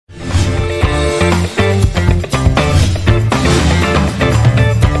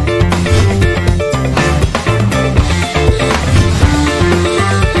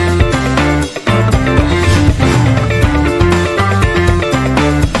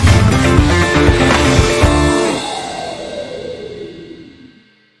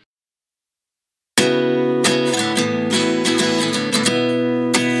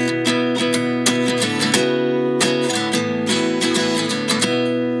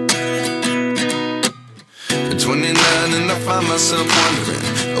29 and I find myself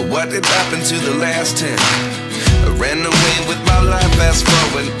wondering what did happen to the last 10. I ran away with my life, fast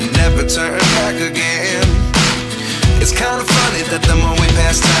forward, never turn back again. It's kind of funny that the more we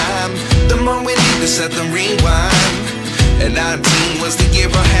pass time, the more we need to set the rewind. And 19 was the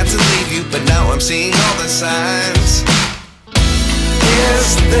year I had to leave you, but now I'm seeing all the signs.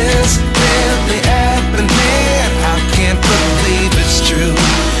 Is this really happening? I can't believe it's true.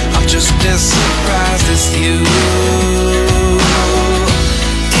 I'm just as surprised as you.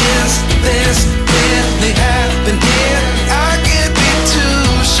 Is this really happening? I can't be too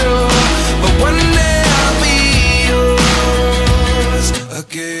sure, but one day I'll be yours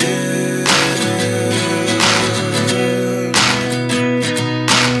again.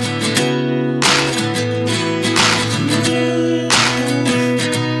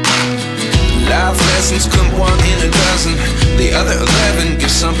 Life lessons come one in a dozen. The other 11 get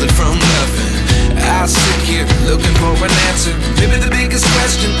something from nothing. I sit here looking for an answer.